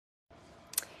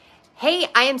Hey,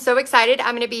 I am so excited.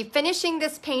 I'm going to be finishing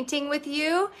this painting with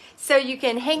you. So you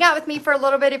can hang out with me for a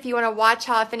little bit if you want to watch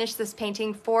how I finish this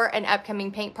painting for an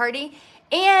upcoming paint party.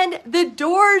 And the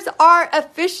doors are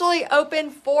officially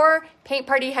open for Paint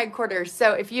Party Headquarters.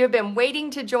 So if you have been waiting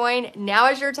to join,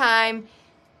 now is your time.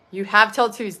 You have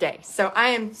till Tuesday. So I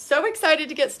am so excited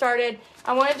to get started.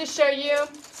 I wanted to show you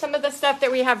some of the stuff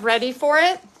that we have ready for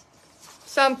it.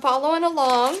 So I'm following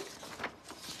along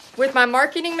with my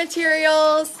marketing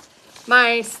materials,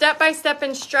 my step-by-step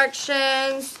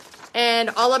instructions, and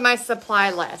all of my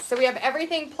supply list. So we have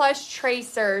everything plus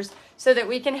tracers so that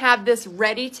we can have this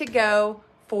ready to go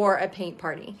for a paint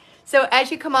party. So as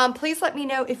you come on, please let me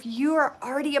know if you are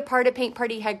already a part of Paint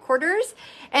Party Headquarters.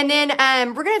 And then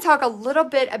we're gonna talk a little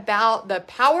bit about the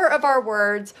power of our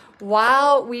words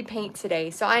while we paint today.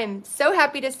 So I am so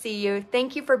happy to see you.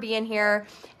 Thank you for being here.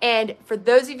 And for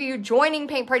those of you joining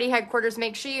Paint Party Headquarters,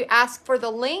 make sure you ask for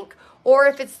the link, or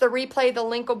if it's the replay, the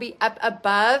link will be up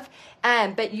above.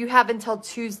 But you have until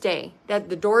Tuesday. That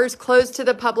the doors close to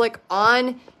the public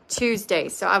on Tuesday.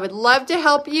 So I would love to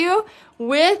help you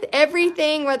with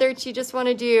everything, whether it's you just want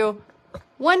to do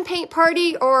one paint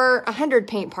party or 100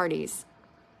 paint parties.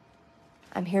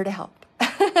 I'm here to help.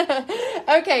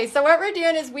 Okay, so what we're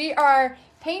doing is we are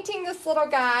painting this little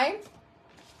guy.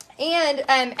 And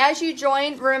as you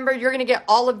join, remember, you're going to get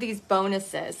all of these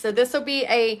bonuses. So this will be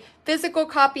a physical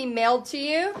copy mailed to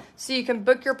you so you can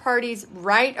book your parties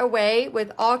right away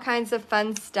with all kinds of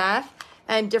fun stuff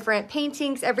and different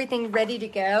paintings, everything ready to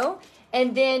go.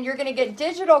 And then you're going to get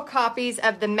digital copies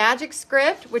of the magic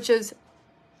script, which is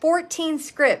 14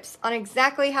 scripts on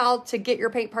exactly how to get your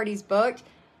paint parties booked.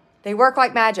 They work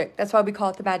like magic. That's why we call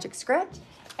it the magic script.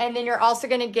 And then you're also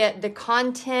going to get the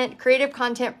creative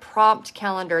content prompt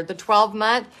calendar, the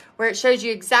 12-month, where it shows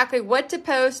you exactly what to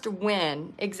post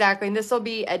when exactly. And this will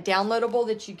be a downloadable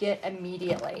that you get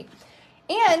immediately.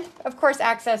 And of course,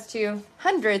 access to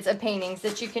hundreds of paintings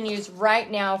that you can use right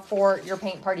now for your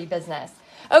paint party business.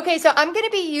 Okay, so I'm going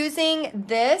to be using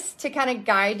this to kind of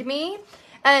guide me.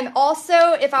 And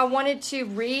also, if I wanted to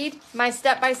read my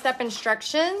step-by-step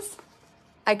instructions,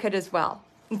 I could as well.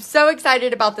 I'm so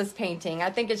excited about this painting. I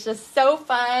think it's just so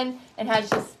fun and has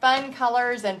just fun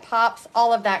colors and pops,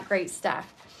 all of that great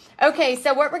stuff. Okay,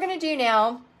 so what we're going to do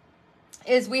now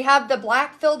is we have the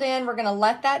black filled in. We're going to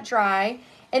let that dry.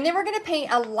 And then we're going to paint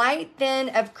a light thin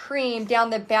of cream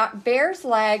down the bear's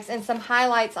legs and some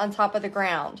highlights on top of the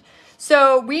ground.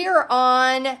 So we are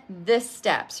on this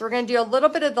step. So we're going to do a little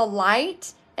bit of the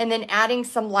light and then adding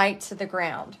some light to the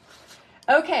ground.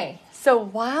 Okay, so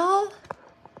while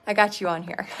I got you on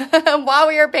here while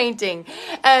we are painting.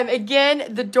 Again,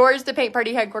 the doors to Paint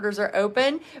Party Headquarters are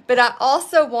open, but I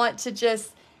also want to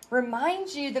just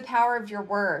remind you the power of your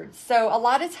words. So a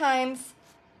lot of times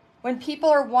when people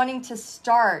are wanting to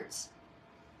start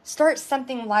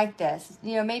something like this,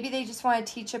 you know, maybe they just want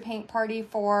to teach a paint party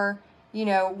for, you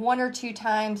know, 1 or 2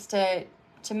 times to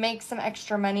make some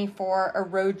extra money for a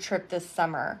road trip this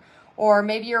summer. Or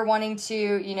maybe you're wanting to,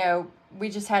 you know, we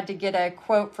just had to get a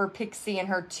quote for Pixie and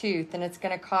her tooth, and it's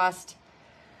going to cost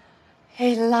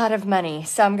a lot of money.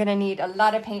 So I'm going to need a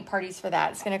lot of paint parties for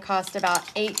that. It's going to cost about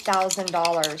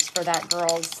 $8,000 for that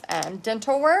girl's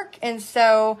dental work. And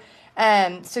so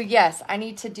yes, I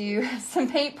need to do some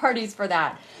paint parties for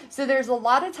that. So there's a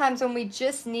lot of times when we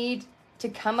just need to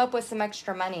come up with some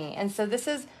extra money. And so this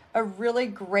is a really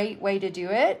great way to do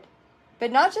it,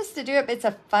 but not just to do it, but it's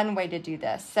a fun way to do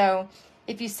this. So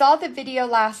if you saw the video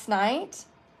last night,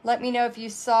 let me know if you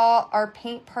saw our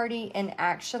paint party in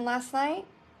action last night.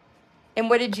 And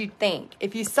what did you think?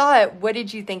 If you saw it, what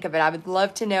did you think of it? I would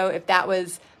love to know if that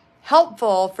was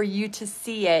helpful for you to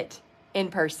see it in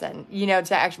person, you know,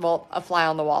 to actual a fly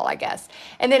on the wall, I guess.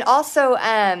 And then also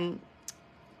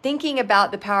thinking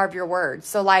about the power of your words.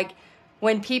 So like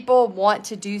when people want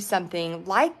to do something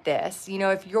like this, you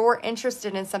know, if you're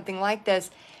interested in something like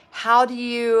this, how do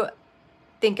you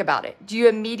think about it? Do you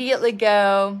immediately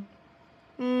go,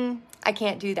 I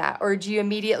can't do that? Or do you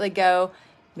immediately go,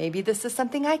 maybe this is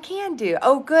something I can do?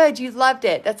 Oh, good. You loved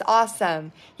it. That's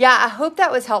awesome. Yeah, I hope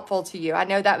that was helpful to you. I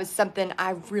know that was something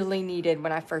I really needed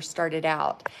when I first started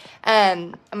out.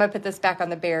 I'm going to put this back on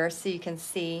the bear so you can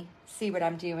see what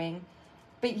I'm doing.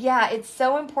 But yeah, it's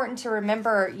so important to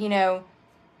remember, you know,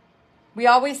 we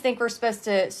always think we're supposed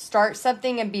to start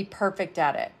something and be perfect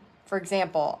at it. For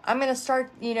example, I'm going to start,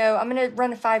 you know, I'm going to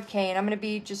run a 5K and I'm going to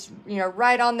be just, you know,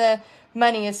 right on the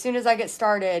money as soon as I get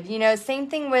started. You know, same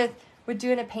thing with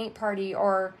doing a paint party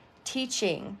or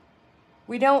teaching.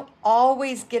 We don't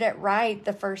always get it right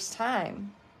the first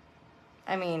time.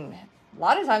 I mean, a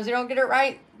lot of times we don't get it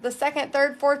right the second,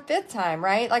 third, fourth, fifth time,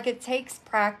 right? Like it takes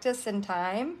practice and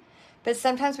time. But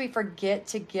sometimes we forget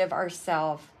to give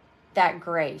ourselves that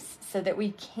grace so that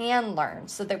we can learn,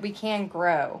 so that we can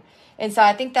grow. And so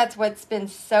I think that's what's been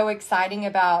so exciting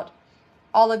about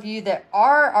all of you that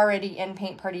are already in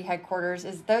Paint Party headquarters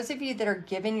is those of you that are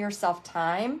giving yourself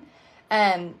time.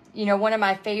 You know, one of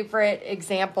my favorite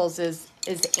examples is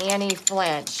Annie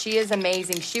Flint. She is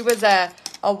amazing. She was a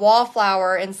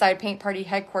wallflower inside Paint Party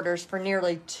headquarters for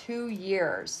nearly 2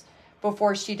 years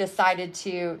before she decided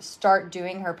to start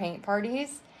doing her paint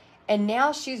parties. And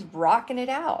now she's rocking it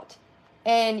out.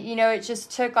 And, you know, it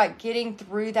just took like getting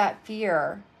through that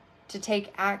fear to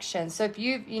take action. So if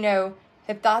you, you know,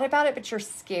 have thought about it, but you're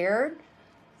scared,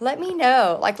 let me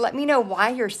know. Like, let me know why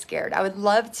you're scared. I would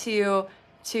love to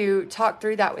talk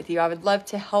through that with you. I would love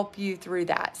to help you through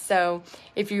that. So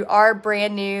if you are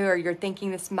brand new or you're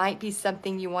thinking this might be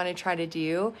something you want to try to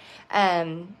do,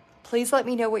 please let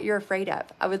me know what you're afraid of.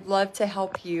 I would love to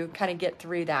help you kind of get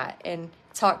through that and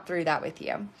talk through that with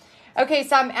you. Okay,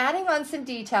 so I'm adding on some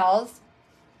details.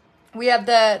 We have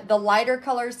the lighter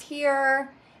colors here.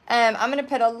 I'm going to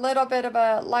put a little bit of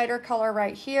a lighter color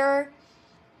right here.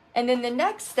 And then the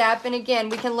next step, and again,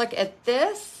 we can look at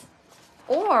this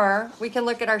or we can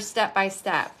look at our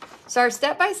step-by-step. So our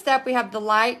step-by-step, we have the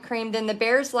light cream, then the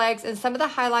bear's legs, and some of the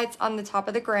highlights on the top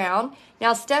of the ground.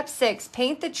 Now step 6,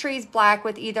 paint the trees black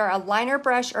with either a liner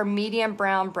brush or medium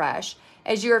brown brush.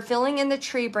 As you are filling in the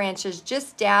tree branches,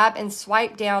 just dab and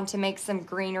swipe down to make some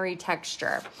greenery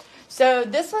texture. So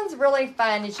this one's really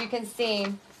fun. As you can see,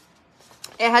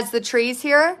 it has the trees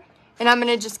here, and I'm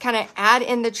going to just kind of add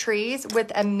in the trees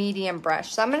with a medium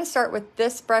brush. So I'm going to start with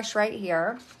this brush right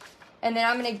here, and then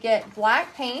I'm going to get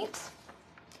black paint,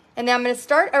 and then I'm going to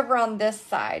start over on this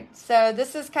side. So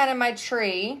this is kind of my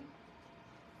tree.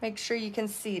 Make sure you can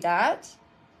see that.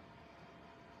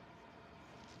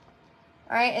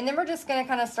 All right, and then we're just going to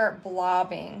kind of start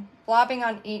blobbing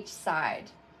on each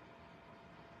side.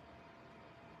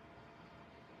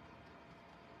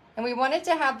 And we want it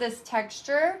to have this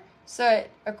texture so it,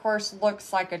 of course,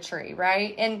 looks like a tree,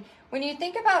 right? And when you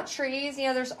think about trees, you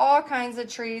know, there's all kinds of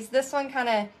trees. This one kind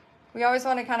of, we always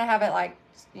want to kind of have it like,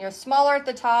 you know, smaller at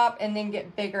the top and then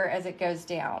get bigger as it goes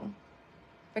down.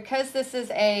 Because this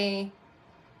is a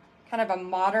kind of a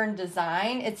modern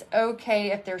design, it's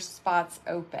okay if there's spots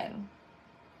open.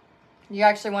 You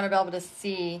actually want to be able to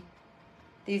see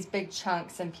these big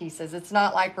chunks and pieces. It's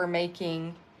not like we're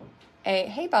making a,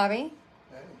 hey, Bobby.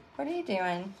 Hey. What are you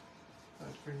doing? I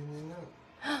was bringing you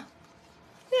a note.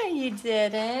 No, you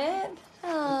didn't.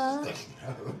 Aw. Just a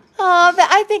note. Aw, but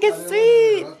I think it's I sweet.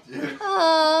 didn't want to interrupt you.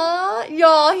 Aw,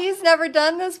 y'all, he's never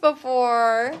done this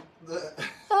before.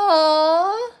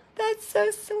 Aw, that's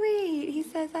so sweet. He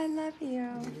says, I love you.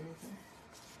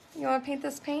 You want to paint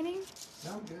this painting?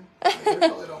 No, I'm good. You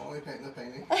probably don't want me painting the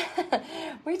painting.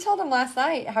 We told him last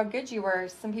night how good you were.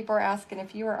 Some people were asking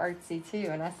if you were artsy too,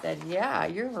 and I said, yeah,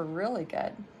 you were really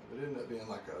good. It ended up being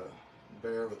like a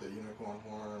bear with a unicorn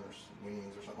horn or some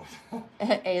wings or something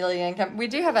like that. Alien. We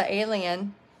do have an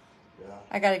alien. Yeah.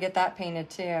 I got to get that painted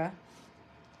too.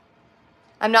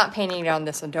 I'm not painting it on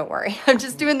this one, don't worry. I'm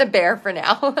just doing the bear for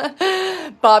now.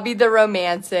 Bobby the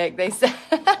romantic, they said.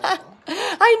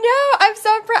 I know, I'm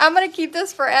so impressed. I'm going to keep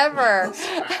this forever.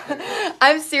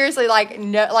 I'm seriously like,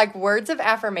 no, like words of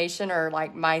affirmation are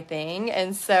like my thing.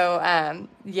 And so,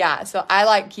 yeah, so I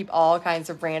like keep all kinds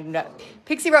of random.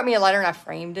 Pixie wrote me a letter and I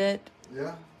framed it.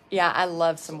 Yeah. Yeah, I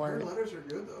love some words. Her letters are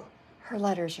good though. Her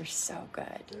letters are so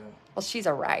good. Yeah. Well, she's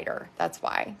a writer. That's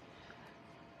why.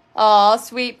 Oh,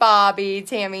 sweet Bobby,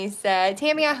 Tammy said.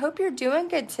 Tammy, I hope you're doing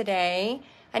good today.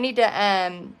 I need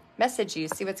to message you,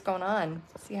 see what's going on,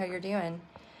 see how you're doing.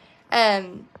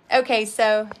 Okay,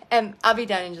 so I'll be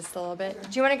done in just a little bit. Okay.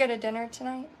 Do you want to go to dinner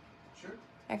tonight? Sure.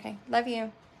 Okay, love you. I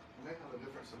may have a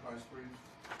different surprise for you.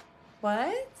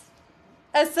 What?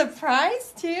 A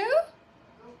surprise too?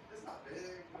 No, it's not big.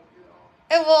 Don't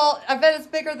get all. Well, I bet it's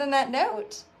bigger than that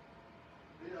note.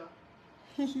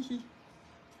 Yeah.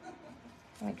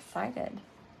 I'm excited.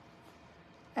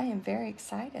 I am very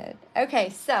excited.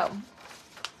 Okay, so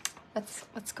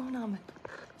what's going on with,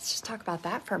 let's just talk about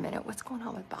that for a minute. What's going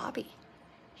on with Bobby?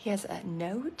 He has a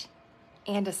note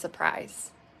and a surprise.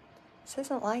 This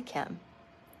doesn't like him.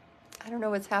 I don't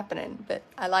know what's happening, but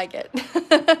I like it.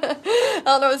 I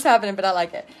don't know what's happening, but I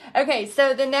like it. Okay,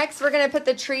 so the next we're going to put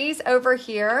the trees over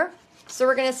here. So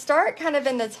we're going to start kind of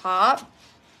in the top.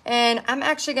 And I'm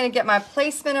actually going to get my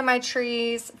placement of my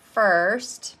trees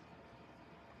first.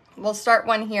 We'll start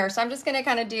one here. So I'm just going to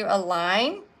kind of do a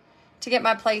line to get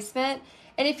my placement.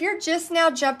 And if you're just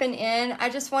now jumping in, I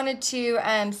just wanted to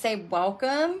say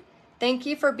welcome. Thank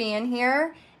you for being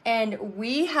here. And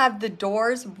we have the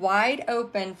doors wide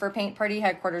open for Paint Party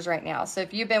Headquarters right now. So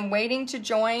if you've been waiting to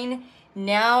join,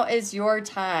 now is your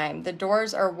time. The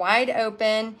doors are wide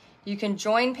open. You can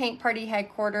join Paint Party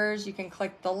Headquarters. You can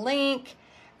click the link.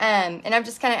 And I'm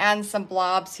just kind of adding some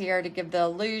blobs here to give the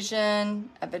illusion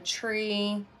of a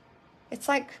tree. It's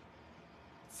like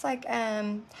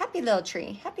happy little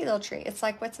tree. It's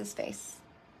like, what's his face?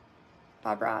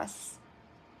 Bob Ross.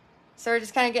 So we're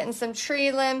just kind of getting some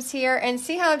tree limbs here, and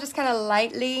see how I'm just kind of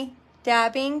lightly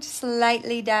dabbing,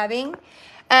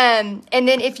 and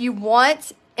then if you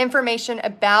want information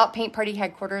about Paint Party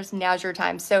Headquarters, now's your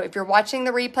time. So if you're watching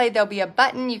the replay, there'll be a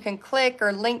button you can click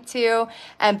or link to,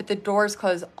 but the doors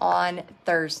close on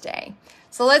Thursday.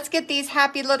 So let's get these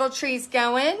happy little trees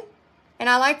going. And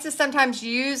I like to sometimes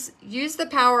use the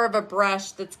power of a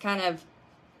brush that's kind of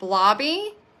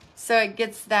blobby, so it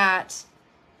gets that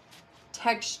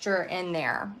texture in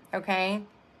there, okay?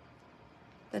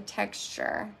 The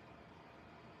texture.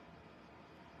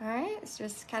 All right, it's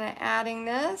just kind of adding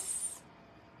this.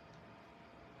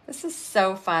 This is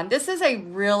so fun. This is a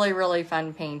really, really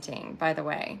fun painting, by the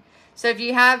way. So if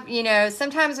you have,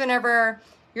 sometimes whenever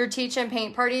you're teaching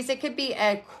paint parties, it could be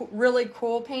a really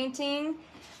cool painting,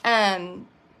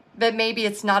 but maybe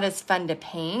it's not as fun to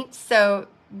paint. So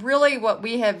really what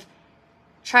we have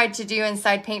tried to do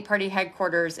inside Paint Party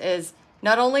Headquarters is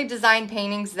not only design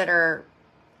paintings that are,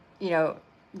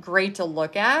 great to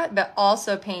look at, but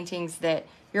also paintings that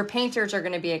your painters are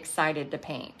going to be excited to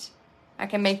paint. I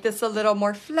can make this a little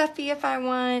more fluffy if I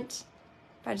want.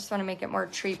 I just want to make it more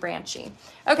tree branchy.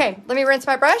 Okay, let me rinse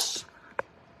my brush.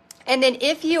 And then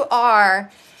if you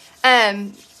are,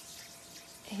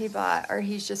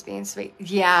 he's just being sweet.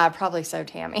 Yeah, probably so,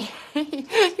 Tammy.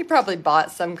 He probably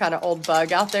bought some kind of old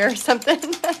bug out there or something.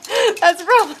 That's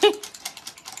probably...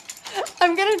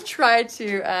 I'm going to try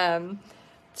to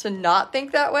not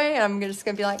think that way. I'm just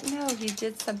going to be like, no, he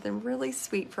did something really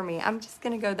sweet for me. I'm just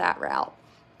going to go that route.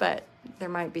 But there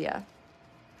might be a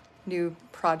new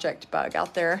project bug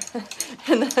out there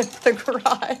in the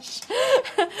garage.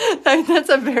 That's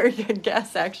a very good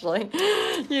guess, actually.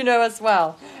 As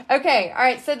well. Okay, all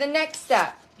right, so the next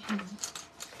step.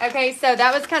 Okay, so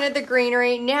that was kind of the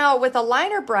greenery. Now, with a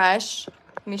liner brush,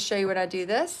 let me show you what I do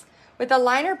this. With a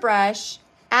liner brush,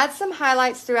 add some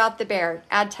highlights throughout the bear.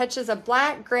 Add touches of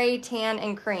black, gray, tan,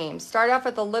 and cream. Start off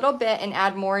with a little bit and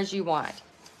add more as you want.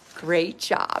 Great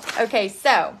job. Okay,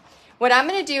 so what I'm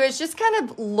going to do is just kind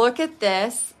of look at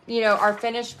this, our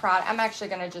finished product. I'm actually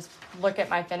going to just look at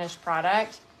my finished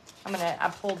product.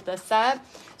 I pulled this up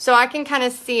so I can kind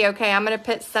of see, okay, I'm going to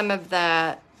put some of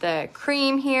the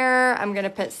cream here. I'm going to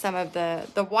put some of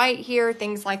the white here,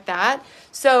 things like that.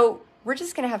 So we're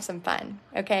just going to have some fun,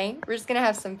 okay? We're just going to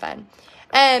have some fun.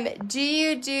 Do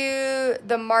you do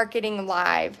the marketing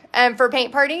live for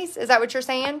paint parties? Is that what you're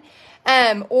saying?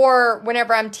 Or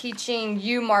whenever I'm teaching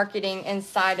you marketing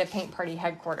inside of Paint Party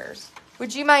Headquarters.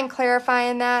 Would you mind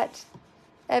clarifying that,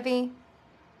 Evie?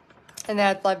 And then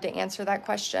I'd love to answer that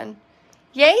question.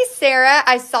 Yay, Sarah.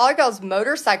 I saw a girl's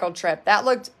motorcycle trip. That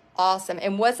looked awesome.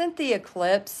 And wasn't the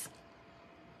eclipse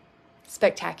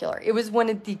spectacular? It was one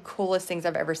of the coolest things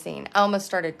I've ever seen. I almost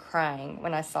started crying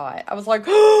when I saw it. I was like,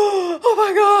 oh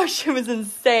my gosh, it was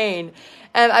insane.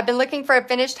 I've been looking for a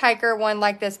finished hiker one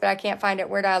like this, but I can't find it.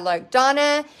 Where do I look?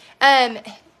 Donna,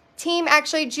 team,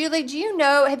 actually, Julie, do you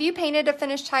know, have you painted a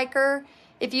finished hiker?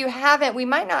 If you haven't, we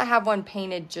might not have one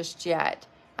painted just yet.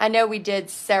 I know we did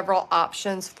several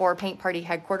options for Paint Party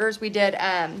Headquarters. We did,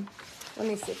 let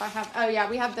me see if I have, oh yeah,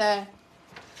 we have the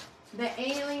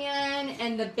alien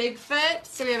and the Bigfoot.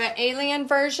 So we have an alien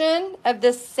version of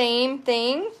the same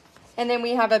thing. And then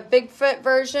we have a Bigfoot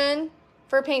version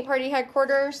for Paint Party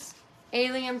Headquarters.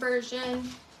 Alien version.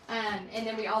 And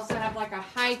then we also have like a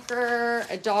hiker,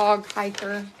 a dog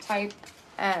hiker type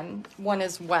one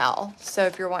as well. So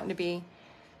if you're wanting to be.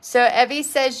 So Evie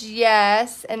says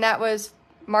yes. And that was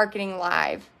marketing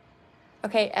live.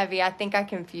 Okay, Evie, I think I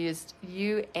confused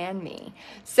you and me.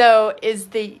 So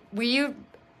will you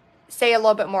say a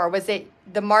little bit more? Was it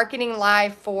the marketing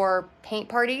live for paint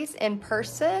parties in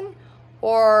person,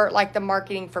 or like the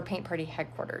marketing for Paint Party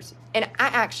Headquarters? And I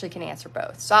actually can answer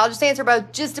both. So I'll just answer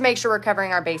both just to make sure we're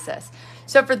covering our bases.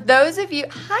 So for those of you,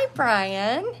 hi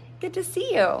Brian, good to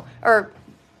see you, or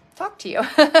talk to you.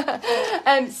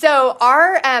 So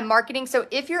our marketing, so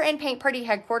if you're in Paint Party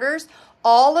Headquarters,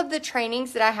 all of the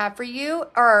trainings that I have for you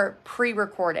are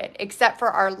pre-recorded, except for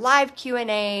our live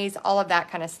Q&As, all of that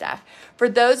kind of stuff. For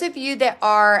those of you that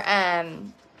are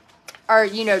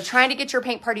trying to get your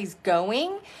paint parties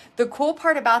going, the cool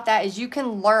part about that is you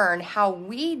can learn how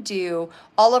we do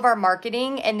all of our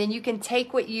marketing, and then you can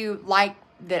take what you like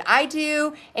I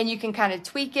do, and you can kind of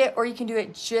tweak it, or you can do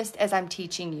it just as I'm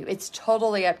teaching you. It's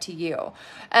totally up to you.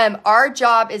 Our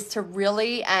job is to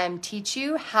really teach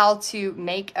you how to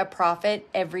make a profit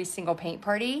every single paint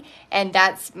party, and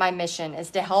that's my mission,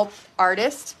 is to help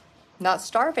artists not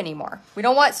starve anymore. We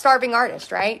don't want starving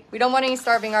artists, right? We don't want any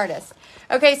starving artists.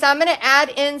 Okay, so I'm going to add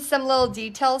in some little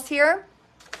details here.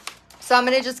 So I'm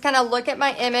going to just kind of look at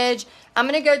my image. I'm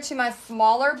going to go to my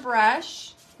smaller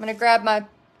brush. I'm going to grab my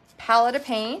palette of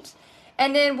paint.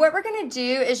 And then what we're going to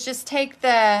do is just take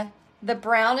the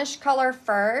brownish color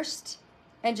first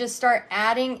and just start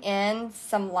adding in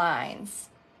some lines.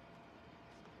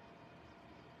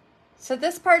 So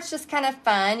this part's just kind of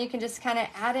fun. You can just kind of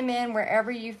add them in wherever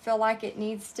you feel like it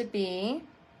needs to be.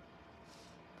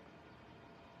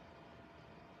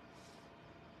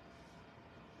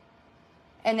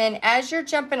 And then as you're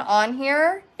jumping on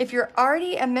here, if you're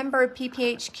already a member of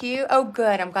PPHQ, oh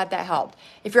good, I'm glad that helped.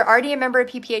 If you're already a member of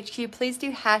PPHQ, please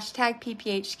do hashtag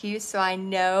PPHQ so I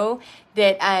know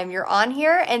that you're on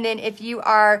here. And then if you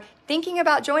are thinking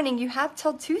about joining, you have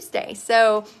till Tuesday.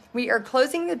 So we are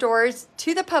closing the doors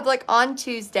to the public on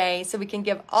Tuesday so we can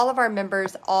give all of our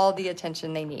members all the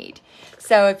attention they need.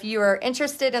 So if you are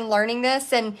interested in learning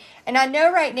this, and I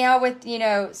know right now with,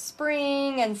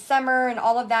 spring and summer and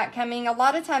all of that coming, a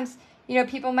lot of times,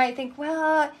 people might think,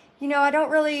 well, I don't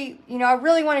really, I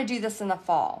really want to do this in the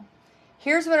fall.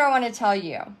 Here's what I want to tell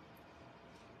you.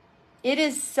 It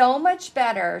is so much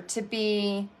better to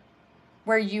be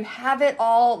where you have it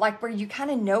all, like where you kind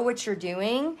of know what you're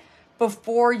doing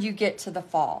before you get to the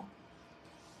fall.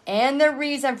 And the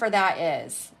reason for that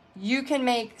is you can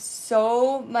make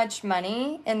so much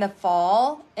money in the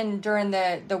fall and during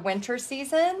the winter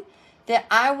season that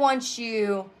I want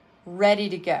you ready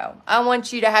to go. I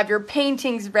want you to have your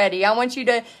paintings ready. I want you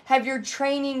to have your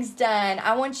trainings done.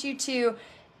 I want you to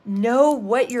know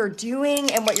what you're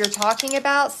doing and what you're talking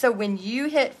about. So when you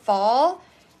hit fall,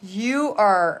 you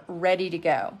are ready to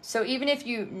go. So even if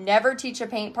you never teach a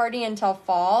paint party until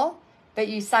fall, but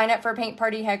you sign up for Paint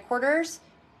Party Headquarters,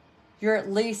 you're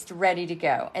at least ready to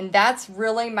go. And that's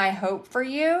really my hope for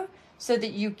you, so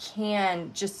that you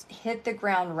can just hit the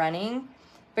ground running.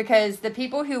 Because the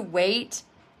people who wait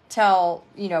till,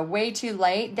 way too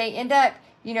late, they end up,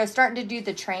 starting to do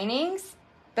the trainings,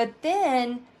 but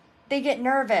then they get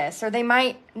nervous, or they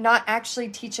might not actually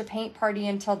teach a paint party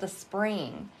until the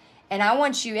spring. And I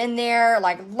want you in there,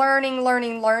 like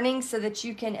learning, so that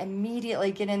you can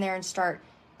immediately get in there and start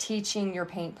teaching your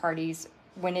paint parties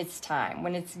when it's time,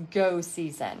 when it's go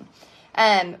season.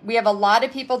 We have a lot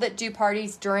of people that do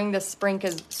parties during the spring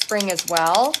as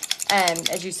well.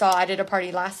 As you saw, I did a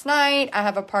party last night. I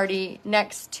have a party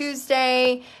next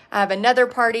Tuesday. I have another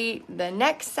party the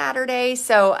next Saturday.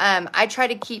 So I try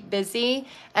to keep busy.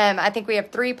 I think we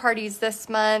have 3 parties this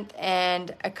month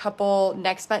and a couple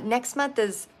next month. Next month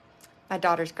is my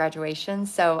daughter's graduation,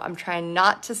 so I'm trying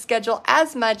not to schedule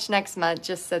as much next month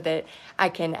just so that I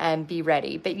can be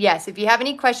ready. But yes, if you have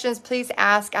any questions, please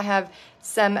ask. I have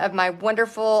some of my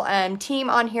wonderful team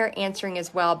on here answering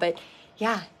as well. But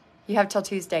yeah, you have till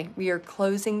Tuesday. We are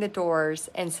closing the doors,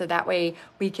 and so that way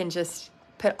we can just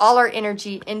put all our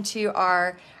energy into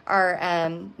our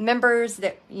members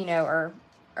that are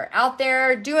out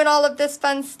there doing all of this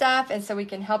fun stuff, and so we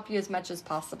can help you as much as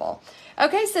possible.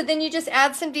 Okay, so then you just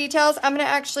add some details. I'm going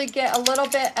to actually get a little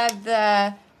bit of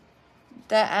the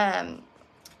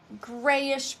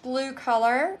grayish blue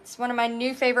color. It's one of my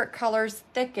new favorite colors,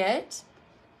 Thicket,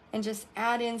 and just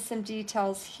add in some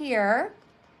details here.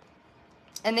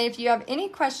 And then if you have any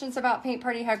questions about Paint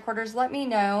Party Headquarters, let me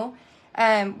know.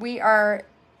 We are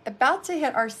about to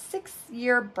hit our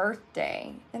 6-year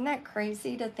birthday. Isn't that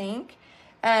crazy to think?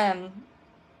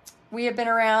 We have been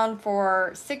around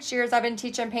for 6 years. I've been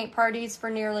teaching paint parties for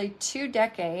nearly 2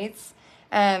 decades.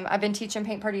 I've been teaching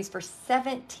paint parties for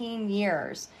 17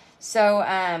 years. So,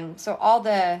 so all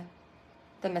the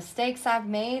mistakes I've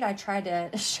made, I try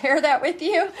to share that with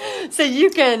you so you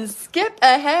can skip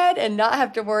ahead and not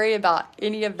have to worry about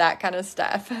any of that kind of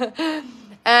stuff.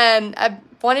 I've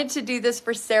wanted to do this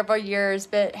for several years,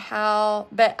 but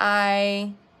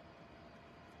I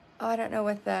don't know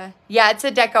what it's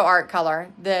a Deco Art color,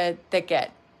 the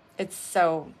Thicket. It's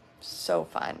so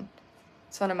fun.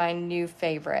 It's one of my new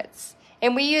favorites.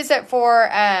 And we use it for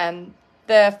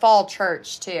the fall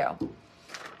church too.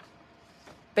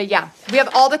 But yeah, we have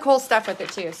all the cool stuff with it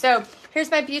too. So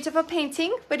here's my beautiful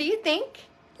painting. What do you think?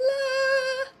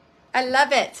 I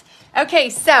love it. Okay,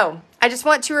 so I just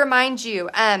want to remind you,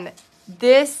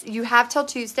 you have till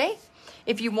Tuesday.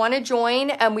 If you want to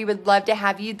join, we would love to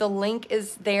have you. The link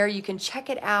is there. You can check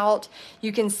it out.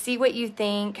 You can see what you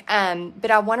think.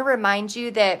 But I want to remind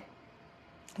you that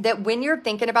that when you're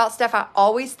thinking about stuff, I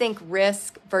always think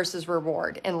risk versus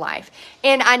reward in life.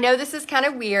 And I know this is kind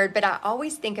of weird, but I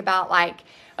always think about like,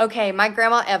 okay, my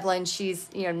grandma Evelyn, she's,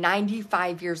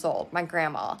 95 years old, my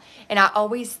grandma. And I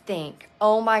always think,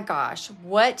 oh my gosh,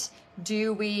 what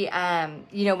do we,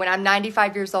 when I'm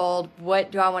 95 years old,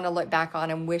 what do I want to look back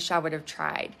on and wish I would have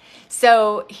tried?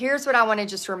 So here's what I want to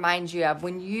just remind you of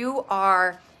when you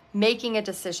are making a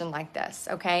decision like this,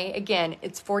 okay? Again,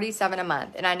 it's $47 a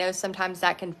month. And I know sometimes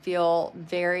that can feel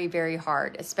very, very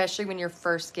hard, especially when you're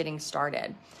first getting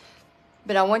started.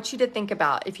 But I want you to think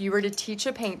about if you were to teach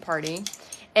a paint party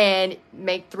and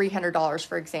make $300,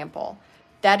 for example,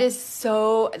 that is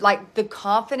so, like, the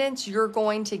confidence you're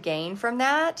going to gain from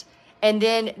that. And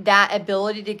then that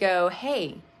ability to go,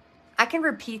 hey, I can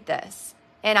repeat this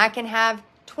and I can have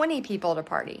 20 people at a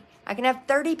party. I can have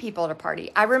 30 people at a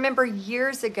party. I remember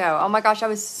years ago, oh my gosh, I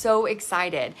was so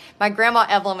excited. My grandma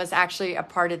Evelyn was actually a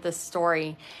part of this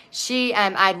story. She,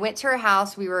 I went to her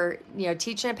house. We were,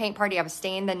 teaching a paint party. I was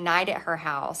staying the night at her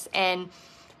house, and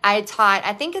I had taught,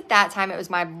 I think at that time it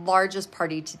was my largest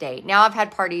party to date. Now I've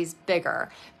had parties bigger,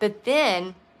 but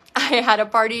then I had a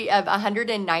party of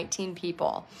 119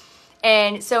 people.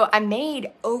 And so I made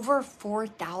over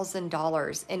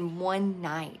 $4,000 in one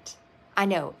night. I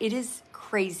know, it is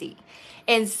crazy.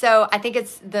 And so I think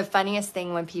it's the funniest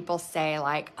thing when people say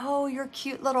like, oh, your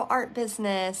cute little art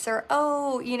business, or,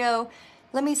 oh,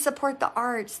 let me support the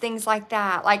arts, things like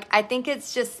that. Like, I think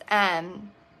it's just,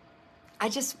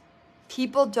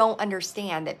 people don't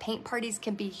understand that paint parties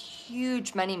can be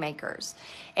huge money makers.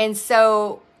 And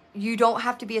so you don't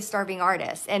have to be a starving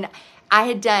artist. And I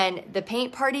had done the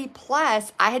paint party,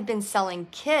 plus I had been selling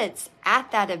kits at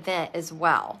that event as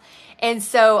well. And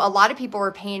so a lot of people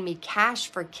were paying me cash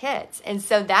for kits. And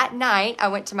so that night I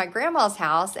went to my grandma's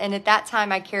house, and at that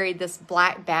time I carried this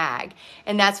black bag,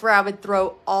 and that's where I would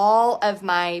throw all of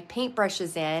my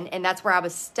paintbrushes in, and that's where I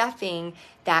was stuffing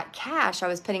that cash. I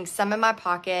was putting some in my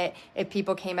pocket if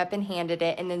people came up and handed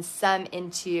it, and then some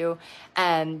into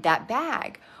that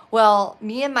bag. Well,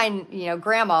 me and my,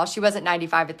 grandma, she wasn't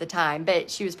 95 at the time,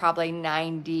 but she was probably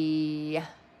 91,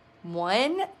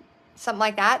 something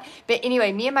like that. But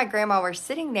anyway, me and my grandma were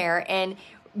sitting there, and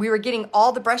we were getting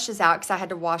all the brushes out because I had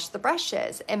to wash the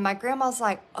brushes. And my grandma's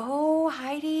like, oh,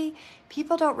 Heidi,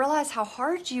 people don't realize how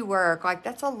hard you work. Like,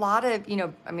 that's a lot of,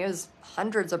 it was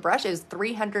hundreds of brushes,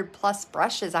 300 plus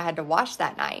brushes I had to wash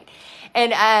that night.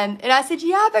 And I said,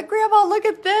 yeah, but Grandma, look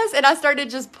at this. And I started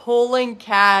just pulling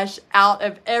cash out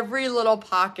of every little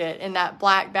pocket in that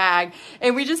black bag.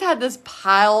 And we just had this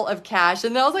pile of cash.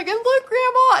 And I was like, and look,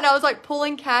 Grandma. And I was like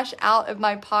pulling cash out of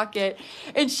my pocket.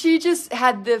 And she just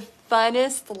had the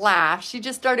funnest laugh. She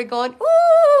just started going,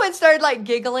 ooh, and started like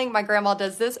giggling. My grandma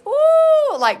does this,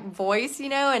 ooh, like voice,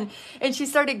 and she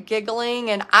started giggling,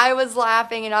 and I was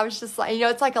laughing, and I was just like,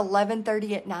 it's like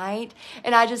 11:30 at night.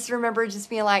 And I just remember just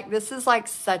being like, this is like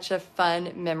such a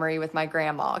fun memory with my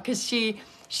grandma, because she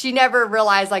never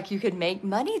realized like you could make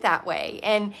money that way.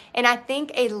 And I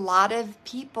think a lot of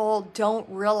people don't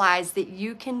realize that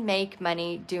you can make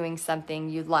money doing something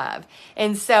you love.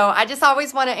 And so I just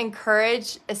always want to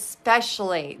encourage,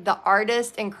 especially the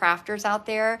artists and crafters out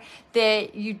there,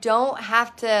 that you don't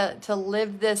have to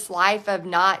live this life of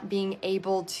not being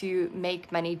able to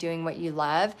make money doing what you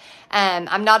love.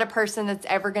 I'm not a person that's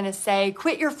ever going to say,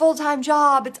 quit your full-time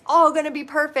job, it's all going to be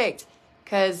perfect.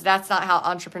 Because that's not how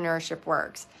entrepreneurship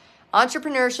works.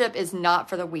 Entrepreneurship is not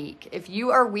for the weak. If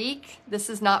you are weak, this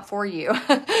is not for you.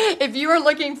 If you are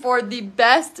looking for the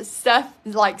best stuff,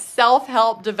 like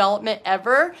self-help development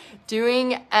ever,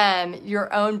 doing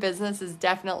your own business is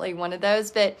definitely one of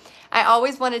those. But I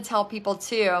always want to tell people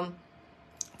too,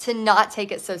 to not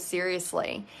take it so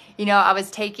seriously. I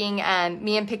was taking,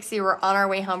 me and Pixie were on our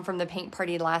way home from the paint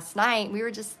party last night. We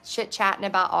were just chit-chatting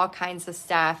about all kinds of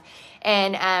stuff.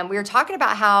 And we were talking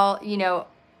about how,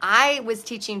 I was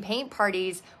teaching paint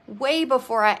parties way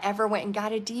before I ever went and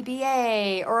got a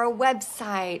DBA or a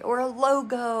website or a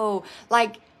logo.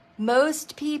 Like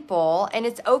most people, and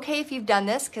it's okay if you've done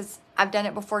this because I've done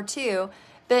it before too,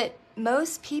 but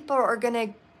most people are going to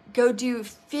go do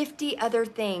 50 other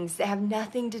things that have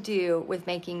nothing to do with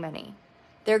making money.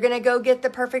 They're going to go get the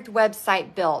perfect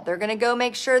website built. They're going to go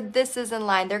make sure this is in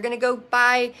line. They're going to go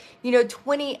buy,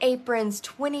 20 aprons,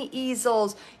 20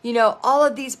 easels, all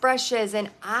of these brushes.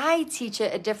 And I teach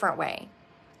it a different way.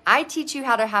 I teach you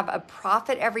how to have a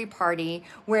profit every party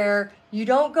where you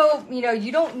don't go,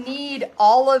 you don't need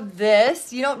all of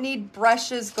this. You don't need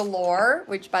brushes galore,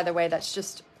 which by the way, that's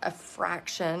just a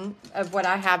fraction of what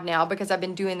I have now because I've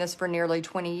been doing this for nearly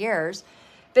 20 years.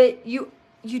 But you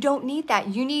don't need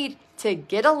that. You need to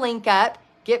get a link up,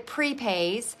 get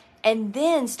prepays, and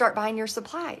then start buying your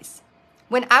supplies.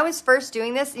 When I was first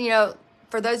doing this,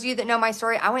 for those of you that know my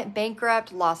story, I went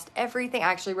bankrupt, lost everything. I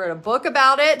actually wrote a book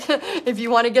about it. If you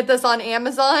want to get this on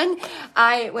Amazon,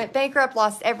 I went bankrupt,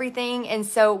 lost everything. And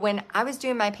so when I was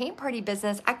doing my paint party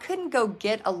business, I couldn't go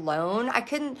get a loan. I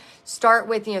couldn't start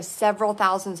with, several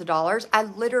thousands of dollars. I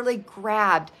literally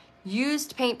grabbed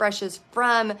used paintbrushes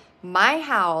from my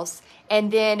house. And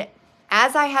then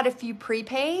as I had a few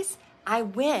prepays, I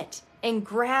went and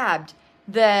grabbed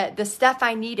the stuff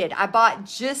I needed. I bought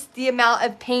just the amount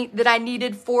of paint that I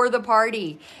needed for the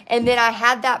party. And then I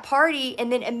had that party, and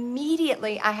then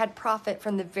immediately I had profit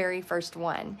from the very first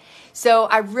one. So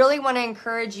I really want to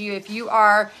encourage you, if you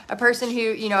are a person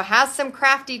who, has some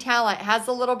crafty talent, has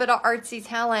a little bit of artsy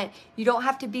talent, you don't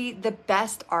have to be the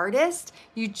best artist.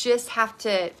 You just have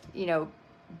to,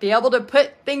 be able to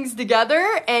put things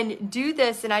together and do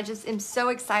this. And I just am so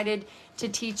excited to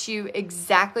teach you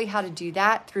exactly how to do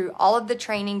that through all of the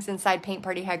trainings inside Paint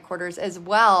Party Headquarters, as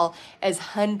well as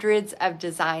hundreds of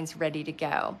designs ready to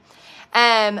go.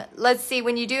 Let's see,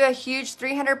 when you do a huge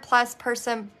 300 plus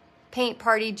person paint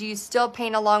party, do you still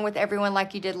paint along with everyone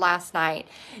like you did last night?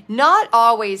 Not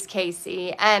always,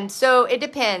 Casey. So it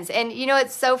depends. And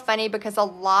it's so funny because a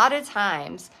lot of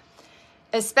times,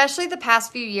 especially the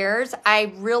past few years,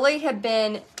 I really have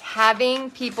been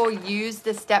having people use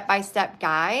the step-by-step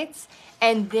guides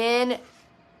and then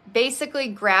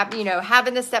basically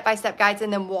having the step-by-step guides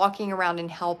and then walking around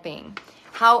and helping.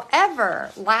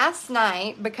 However, last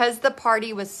night, because the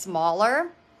party was smaller,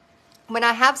 when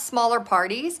I have smaller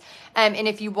parties, and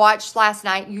if you watched last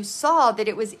night, you saw that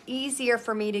it was easier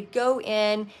for me to go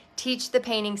in, teach the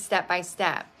painting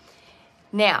step-by-step.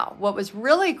 Now, what was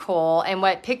really cool and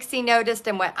what Pixie noticed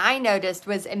and what I noticed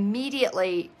was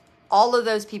immediately all of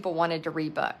those people wanted to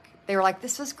rebook. They were like,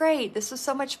 this was great. This was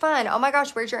so much fun. Oh my gosh,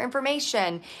 where's your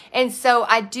information? And so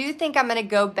I do think I'm going to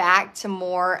go back to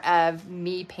more of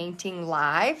me painting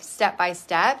live step by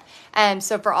step.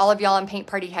 So for all of y'all in Paint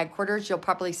Party Headquarters, you'll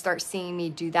probably start seeing me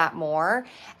do that more.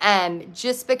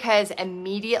 Just because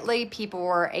immediately people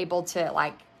were able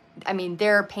to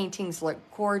their paintings look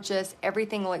gorgeous.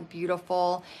 Everything looked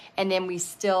beautiful. And then we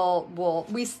still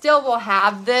will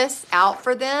have this out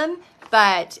for them,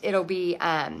 but it'll be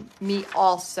me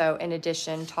also, in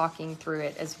addition, talking through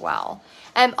it as well.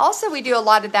 Also, we do a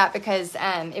lot of that because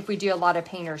if we do a lot of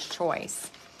painter's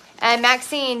choice.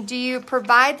 Maxine, do you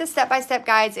provide the step-by-step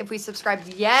guides if we subscribe?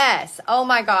 Yes. Oh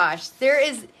my gosh. There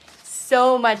is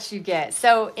so much you get.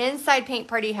 So inside Paint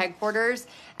Party Headquarters,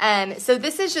 so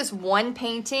this is just one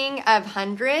painting of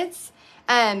hundreds.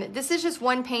 This is just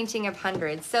one painting of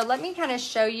hundreds. So let me kind of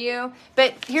show you,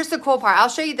 but here's the cool part. I'll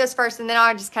show you this first, and then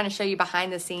I'll just kind of show you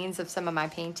behind the scenes of some of my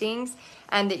paintings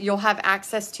and that you'll have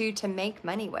access to make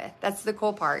money with. That's the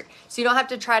cool part. So you don't have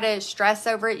to try to stress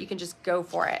over it. You can just go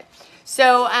for it.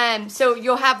 So, so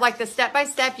you'll have like the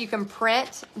step-by-step you can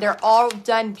print. They're all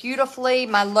done beautifully.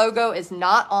 My logo is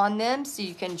not on them, so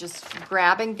you can just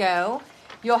grab and go.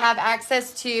 You'll have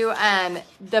access to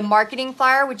the marketing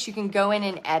flyer, which you can go in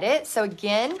and edit. So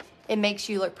again, it makes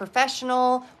you look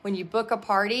professional. When you book a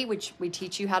party, which we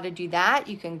teach you how to do that,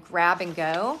 you can grab and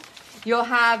go. You'll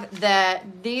have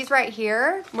these right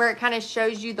here where it kind of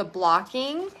shows you the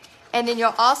blocking. And then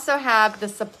you'll also have the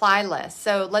supply list.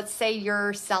 So let's say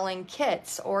you're selling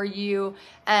kits, or you're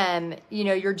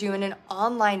doing an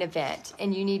online event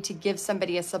and you need to give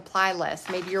somebody a supply list.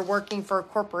 Maybe you're working for a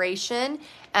corporation.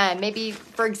 Maybe,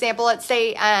 for example, let's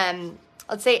say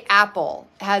Apple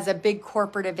has a big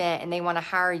corporate event and they want to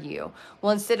hire you.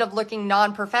 Well, instead of looking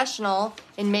non-professional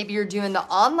and maybe you're doing the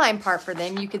online part for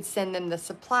them, you could send them the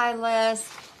supply list,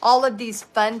 all of these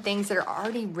fun things that are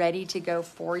already ready to go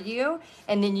for you.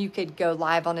 And then you could go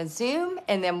live on a Zoom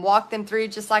and then walk them through,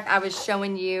 just like I was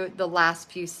showing you the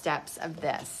last few steps of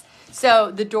this.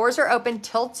 So the doors are open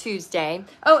till Tuesday.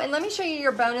 Oh, and let me show you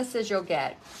your bonuses you'll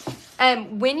get.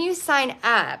 When you sign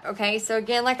up, okay, so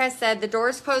again, like I said, the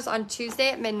doors close on Tuesday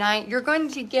at midnight. You're going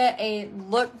to get a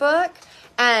lookbook.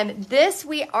 This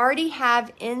we already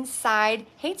have inside.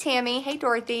 Hey, Tammy. Hey,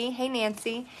 Dorothy. Hey,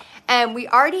 Nancy. We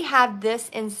already have this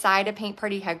inside of Paint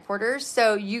Party Headquarters,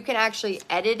 so you can actually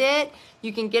edit it.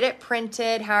 You can get it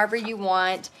printed however you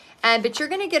want. But you're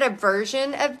going to get a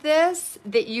version of this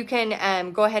that you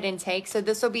can go ahead and take. So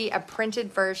this will be a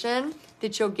printed version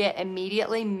that you'll get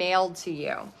immediately mailed to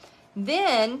you.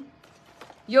 Then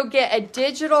you'll get a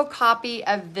digital copy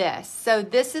of this. So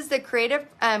this is the Creative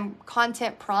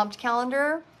Content Prompt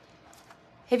Calendar.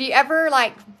 Have you ever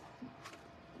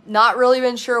not really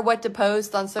been sure what to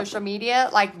post on social media?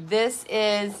 This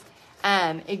is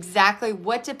exactly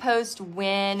what to post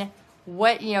when,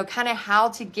 what, kind of how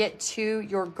to get to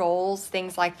your goals,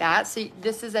 things like that. So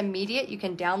this is immediate. You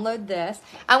can download this.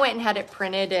 I went and had it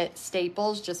printed at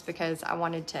Staples just because I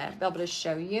wanted to be able to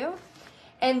show you.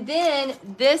 And then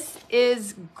this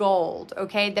is gold,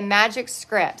 okay? The magic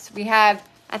scripts. We have,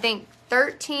 I think,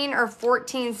 13 or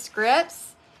 14 scripts.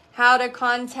 How to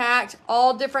contact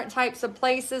all different types of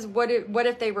places. What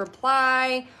if they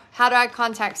reply? How do I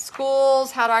contact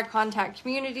schools? How do I contact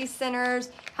community centers?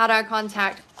 How do I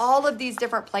contact all of these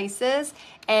different places?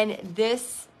 And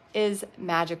this is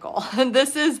magical.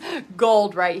 This is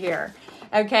gold right here.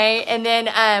 Okay, and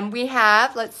then we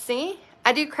have, let's see.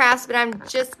 I do crafts, but I'm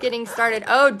just getting started.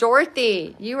 Oh,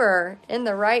 Dorothy, you are in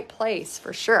the right place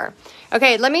for sure.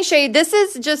 Okay, let me show you. This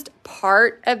is just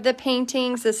part of the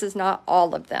paintings. This is not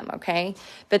all of them, okay?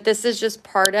 But this is just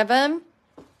part of them.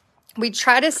 We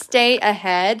try to stay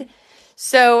ahead.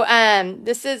 So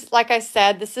this is, like I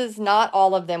said, this is not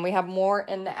all of them. We have more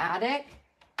in the attic.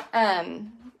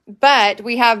 But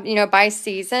we have, by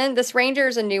season. This reindeer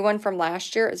is a new one from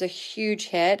last year. It was a huge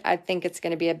hit. I think it's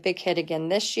going to be a big hit again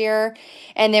this year.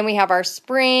 And then we have our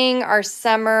spring, our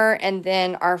summer, and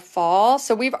then our fall.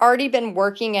 So we've already been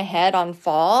working ahead on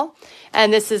fall.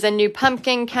 And this is a new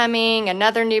pumpkin coming,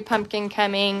 another new pumpkin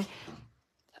coming,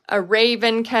 a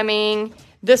raven coming.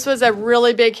 This was a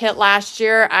really big hit last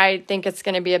year. I think it's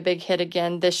going to be a big hit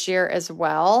again this year as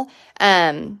well.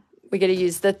 We got to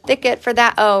use the thicket for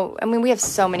that. Oh, we have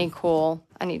so many cool,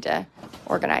 I need to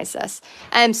organize this.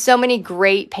 So many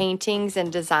great paintings and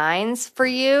designs for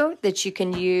you that you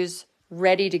can use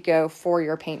ready to go for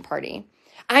your paint party.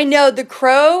 I know the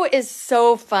crow is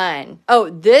so fun. Oh,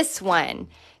 this one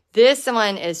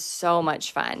is so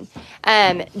much fun.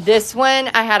 This one,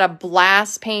 I had a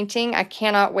blast painting. I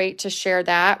cannot wait to share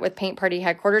that with Paint Party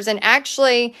Headquarters. And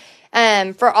actually,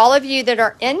 for all of you that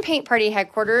are in Paint Party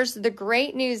Headquarters, the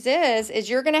great news is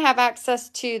you're going to have access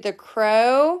to the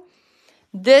crow,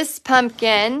 this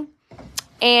pumpkin,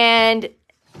 and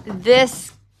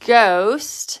this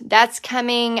ghost. That's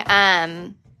coming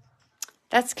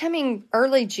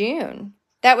early June.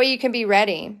 That way you can be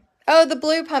ready. Oh, the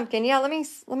blue pumpkin. Yeah, let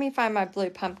me find my blue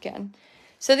pumpkin.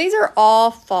 So these are all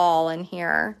fall in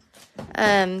here.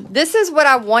 This is what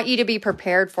I want you to be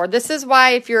prepared for. This is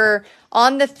why if you're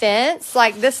on the fence,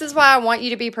 this is why I want you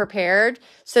to be prepared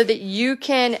so that you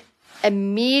can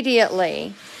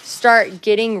immediately start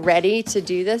getting ready to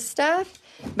do this stuff.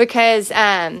 Because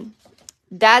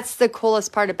that's the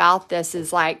coolest part about this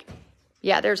is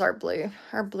there's our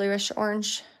bluish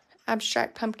orange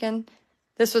abstract pumpkin.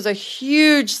 This was a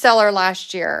huge seller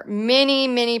last year. Many,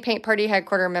 many Paint Party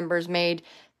Headquarter members made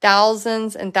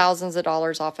thousands and thousands of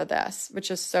dollars off of this,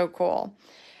 which is so cool.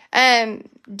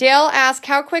 Dale asked,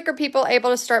 how quick are people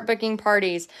able to start booking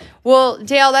parties? Well,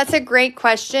 Dale, that's a great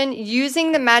question.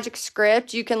 Using the magic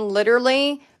script, you can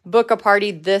literally book a party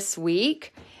this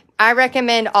week. I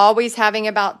recommend always having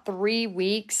about 3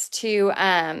 weeks to,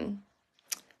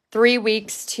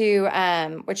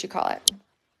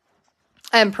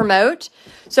 promote.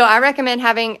 So I recommend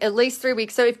having at least 3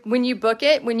 weeks. So when you book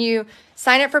it, when you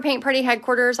sign up for Paint Party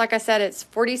Headquarters, like I said, it's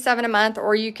 $47 a month,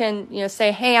 or you can,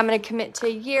 say, hey, I'm going to commit to a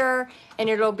year, and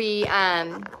it'll be 3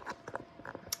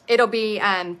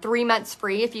 months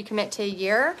free if you commit to a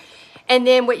year. And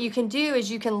then what you can do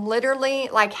is you can literally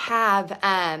have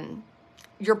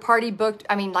your party booked.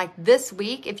 This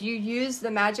week, if you use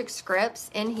the magic scripts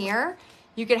in here,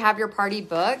 you could have your party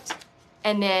booked.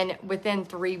 And then within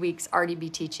 3 weeks, already be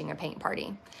teaching a paint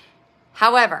party.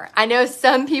 However, I know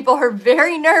some people are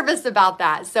very nervous about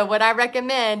that. So what I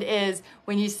recommend is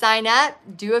when you sign up,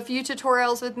 do a few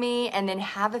tutorials with me and then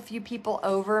have a few people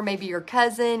over, maybe your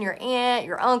cousin, your aunt,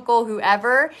 your uncle,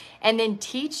 whoever, and then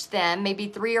teach them, maybe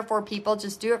 3 or 4 people,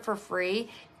 just do it for free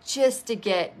just to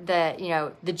get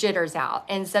the jitters out.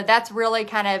 And so that's really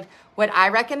kind of what I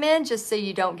recommend, just so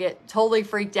you don't get totally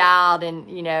freaked out and,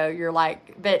 you're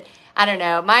but I don't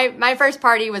know. My first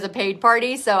party was a paid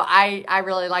party, so I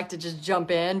really like to just jump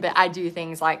in, but I do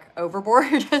things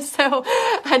overboard. So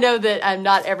I know that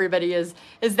not everybody is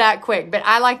that quick, but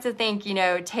I like to think,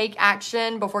 take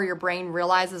action before your brain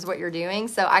realizes what you're doing.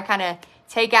 So I kind of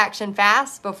take action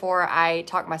fast before I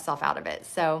talk myself out of it.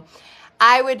 So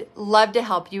I would love to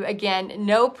help you. Again,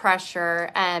 no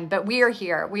pressure, but we are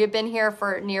here. We have been here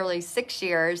for nearly 6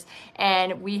 years,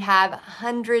 and we have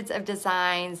hundreds of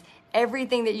designs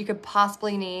everything that you could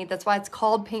possibly need. That's why it's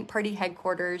called Paint Party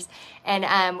Headquarters. And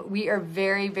we are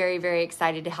very, very, very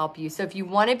excited to help you. So if you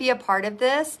want to be a part of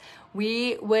this,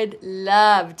 we would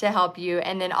love to help you.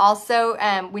 And then also,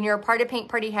 when you're a part of Paint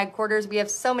Party Headquarters, we have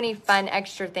so many fun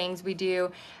extra things we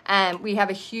do. We have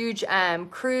a huge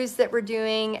cruise that we're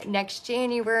doing next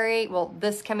January, well,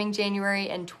 this coming January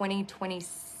in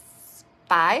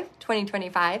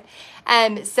 2025.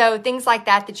 So things like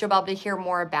that you'll be able to hear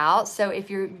more about. So if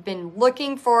you've been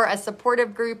looking for a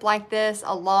supportive group like this,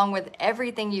 along with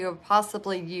everything you have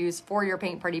possibly used for your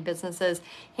paint party businesses,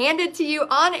 handed to you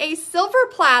on a silver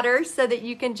platter so that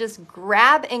you can just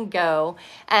grab and go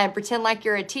and pretend like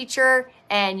you're a teacher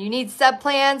and you need sub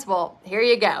plans, well, here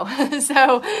you go.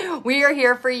 So we are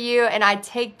here for you, and I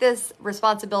take this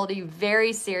responsibility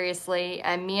very seriously,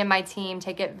 and me and my team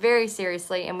take it very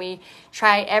seriously, and we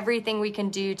try everything we can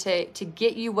do to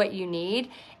get you what you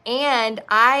need. And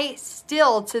I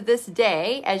still, to this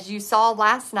day, as you saw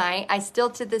last night, I still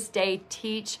to this day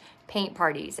teach paint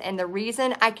parties. And the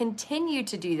reason I continue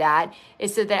to do that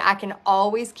is so that I can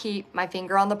always keep my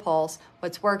finger on the pulse.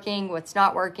 What's working, what's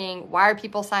not working, why are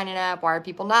people signing up, why are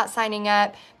people not signing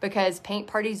up? Because paint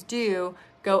parties do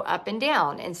go up and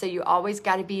down. And so you always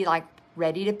got to be like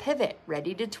ready to pivot,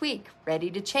 ready to tweak, ready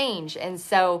to change. And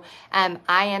so I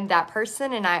am that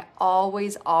person, and I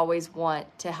always, always want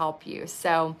to help you.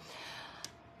 So,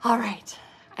 all right.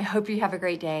 I hope you have a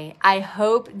great day. I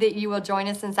hope that you will join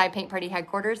us inside Paint Party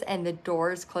Headquarters, and the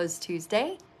doors close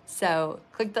Tuesday. So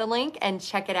click the link and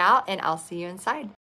check it out, and I'll see you inside.